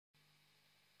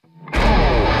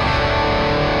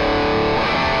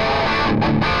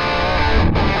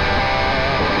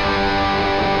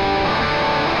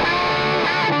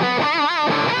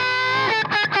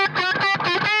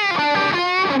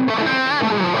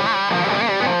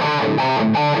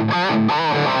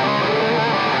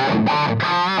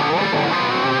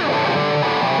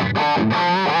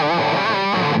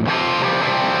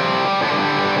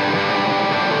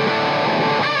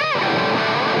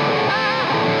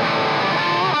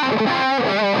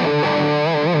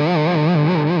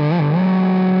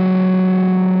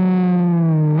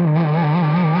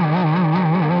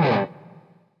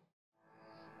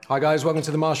Hi guys, welcome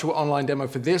to the Marshall online demo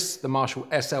for this, the Marshall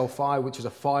SL5, which is a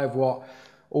 5-watt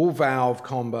all-valve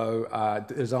combo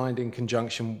designed in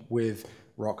conjunction with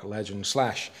rock legend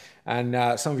Slash.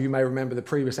 And some of you may remember the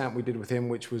previous amp we did with him,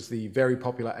 which was the very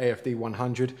popular AFD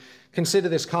 100. Consider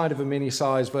this kind of a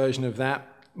mini-sized version of that,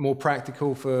 more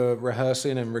practical for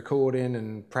rehearsing and recording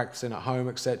and practicing at home,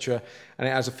 etc. And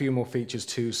it has a few more features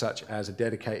too, such as a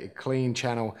dedicated clean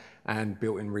channel and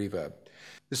built-in reverb.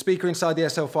 The speaker inside the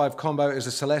SL5 combo is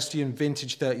a Celestion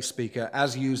Vintage 30 speaker,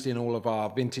 as used in all of our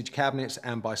vintage cabinets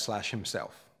and by Slash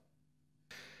himself.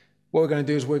 What we're going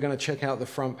to do is we're going to check out the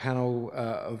front panel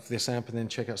of this amp and then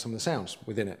check out some of the sounds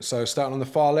within it. So starting on the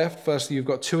far left, firstly you've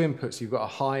got two inputs. You've got a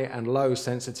high and low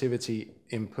sensitivity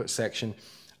input section.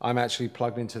 I'm actually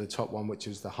plugged into the top one, which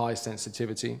is the high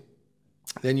sensitivity.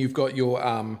 Then you've got your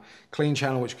clean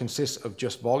channel, which consists of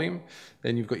just volume.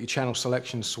 Then you've got your channel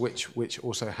selection switch, which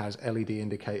also has LED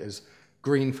indicators,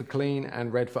 green for clean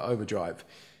and red for overdrive.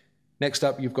 Next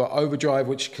up, you've got overdrive,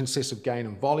 which consists of gain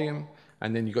and volume.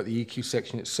 And then you've got the EQ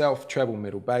section itself, treble,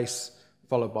 middle, bass,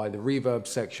 followed by the reverb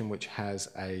section, which has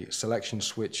a selection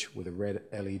switch with a red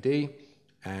LED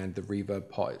and the reverb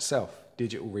pot itself,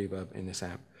 digital reverb in this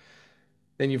amp.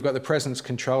 Then you've got the presence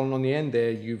control, and on the end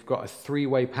there, you've got a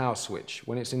three-way power switch.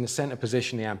 When it's in the center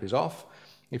position, the amp is off.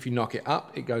 If you knock it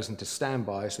up, it goes into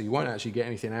standby, so you won't actually get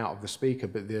anything out of the speaker,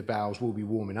 but the valves will be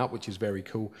warming up, which is very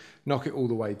cool. Knock it all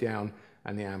the way down,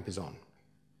 and the amp is on.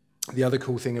 The other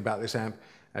cool thing about this amp,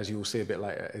 as you will see a bit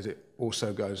later, is it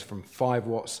also goes from 5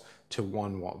 watts to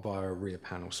 1 watt via a rear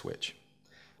panel switch.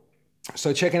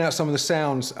 So checking out some of the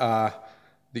sounds that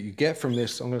you get from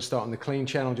this, I'm going to start on the clean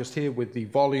channel just here with the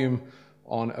volume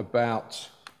on about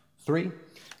 3,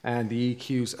 and the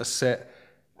EQs are set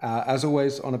as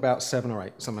always on about 7 or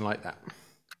 8, something like that.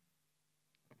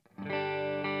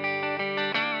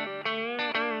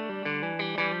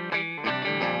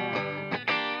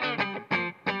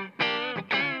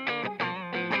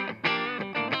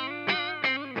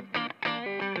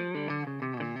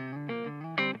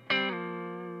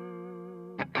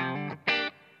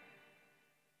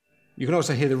 You can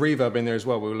also hear the reverb in there as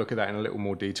well. We'll look at that in a little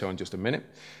more detail in just a minute.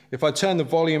 If I turn the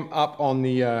volume up on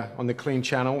the clean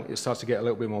channel, it starts to get a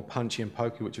little bit more punchy and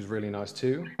pokey, which is really nice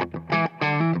too.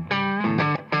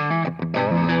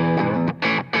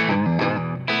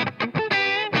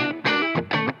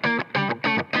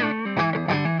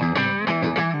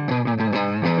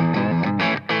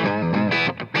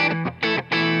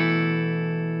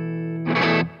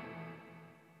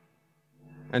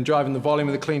 And driving the volume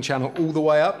of the clean channel all the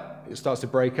way up, it starts to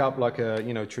break up like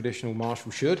a traditional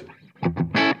Marshall should.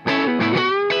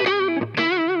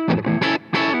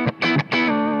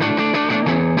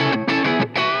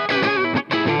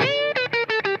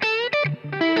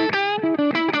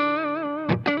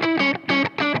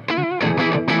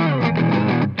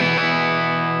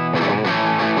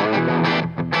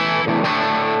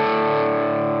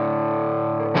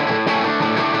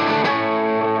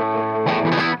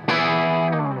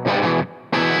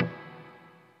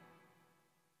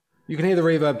 You can hear the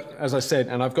reverb, as I said,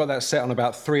 and I've got that set on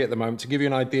about 3 at the moment to give you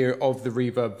an idea of the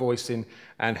reverb voicing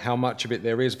and how much of it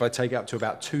there is. If I take it up to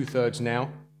about 2/3 now.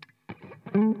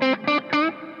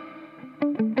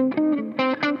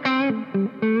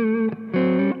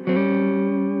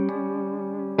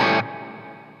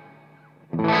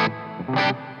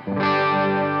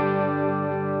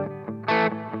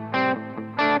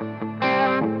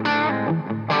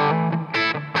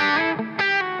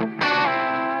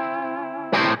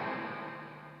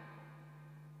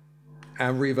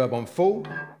 And reverb on full.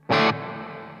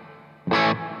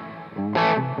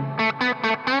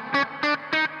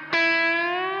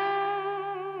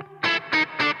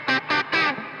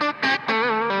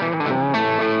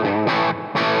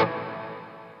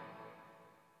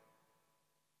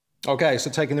 Okay,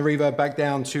 so taking the reverb back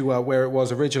down to where it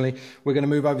was originally, we're going to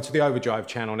move over to the overdrive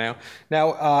channel now.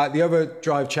 Now, the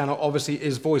overdrive channel obviously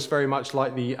is voiced very much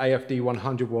like the AFD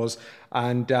 100 was,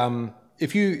 and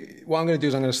what I'm going to do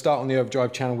is I'm going to start on the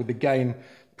overdrive channel with the gain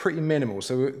pretty minimal.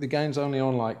 So the gain's only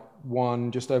on like 1,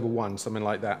 just over 1, something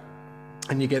like that.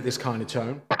 And you get this kind of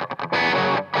tone.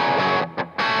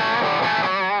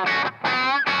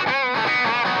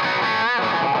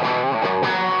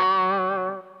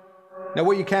 Now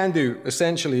what you can do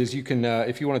essentially is you can,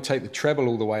 if you want to take the treble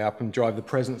all the way up and drive the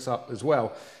presence up as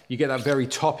well, you get that very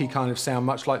toppy kind of sound,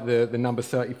 much like the number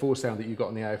 34 sound that you got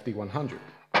on the AFD 100.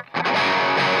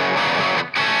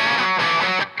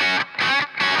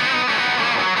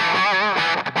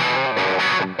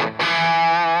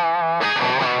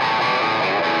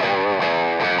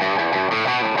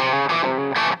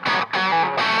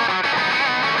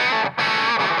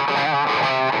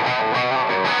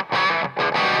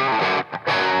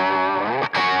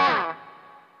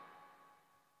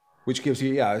 which gives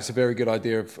you, yeah, it's a very good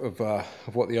idea of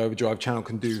what the overdrive channel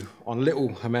can do on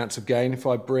little amounts of gain. If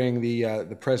I bring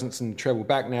the presence and the treble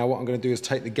back now, what I'm going to do is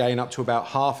take the gain up to about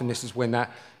half, and this is when that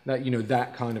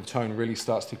kind of tone really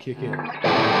starts to kick in.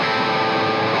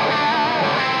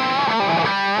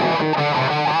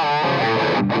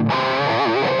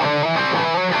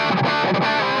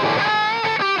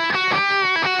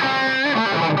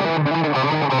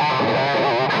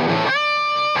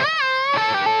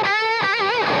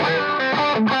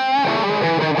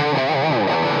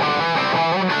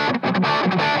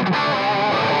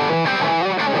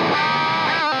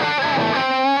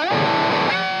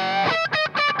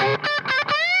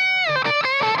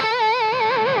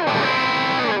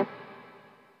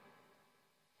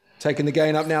 Taking the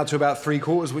gain up now to about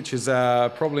 3/4, which is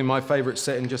probably my favorite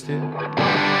setting just here.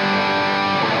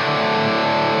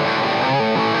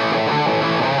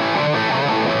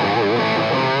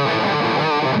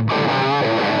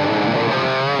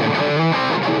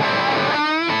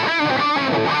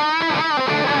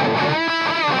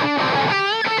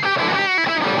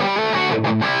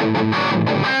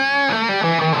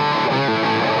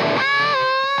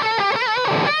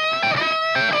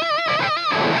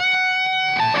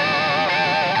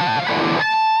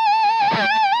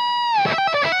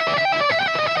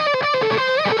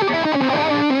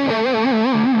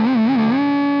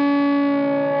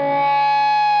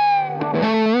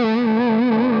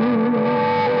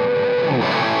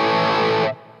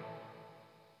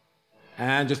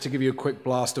 And just to give you a quick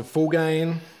blast of full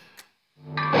gain.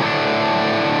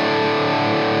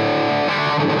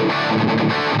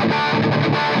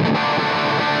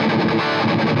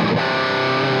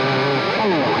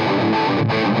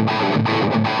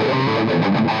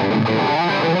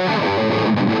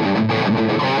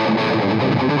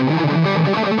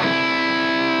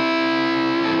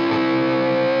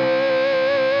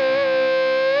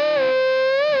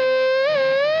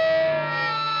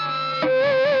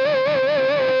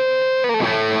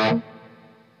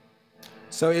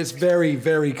 So it's very,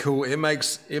 very cool. It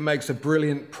makes a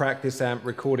brilliant practice amp,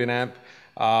 recording amp,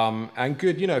 and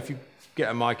good, if you get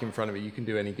a mic in front of it, you can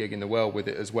do any gig in the world with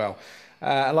it as well.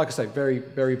 And like I say, very,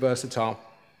 very versatile.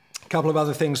 A couple of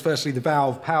other things. Firstly, the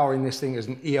valve power in this thing is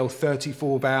an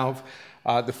EL34 valve.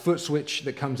 The foot switch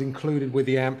that comes included with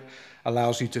the amp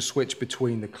allows you to switch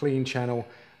between the clean channel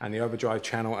and the overdrive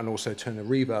channel, and also turn the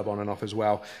reverb on and off as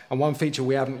well. And one feature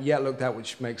we haven't yet looked at,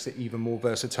 which makes it even more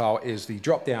versatile, is the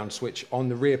drop-down switch on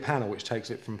the rear panel, which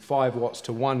takes it from 5 watts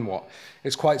to 1 watt.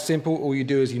 It's quite simple. All you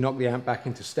do is you knock the amp back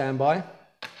into standby,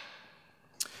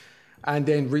 and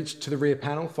then reach to the rear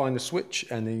panel, find the switch,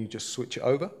 and then you just switch it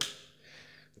over,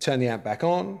 turn the amp back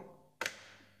on,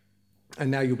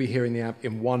 and now you'll be hearing the amp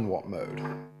in 1 watt mode.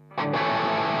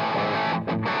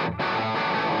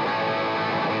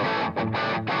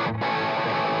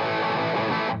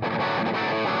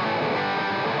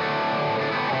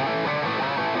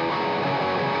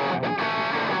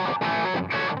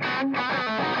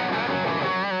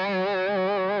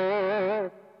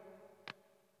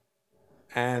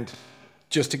 And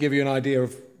just to give you an idea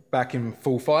of back in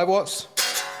full 5 watts.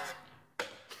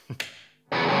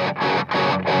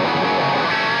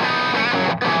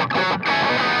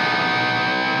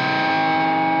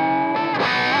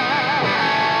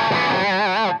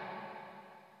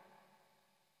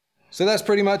 So that's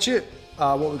pretty much it.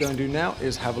 What we're going to do now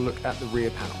is have a look at the rear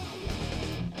panel.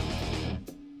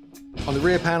 On the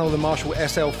rear panel, the Marshall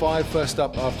SL5, first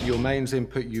up after your mains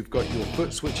input, you've got your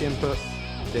foot switch input,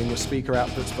 then your speaker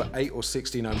outputs for 8 or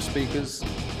 16 ohm speakers.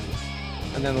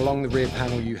 And then along the rear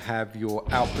panel, you have your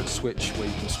output switch where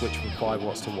you can switch from 5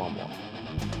 watts to 1 watt.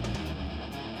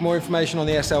 For more information on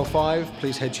the SL5,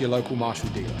 please head to your local Marshall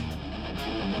dealer.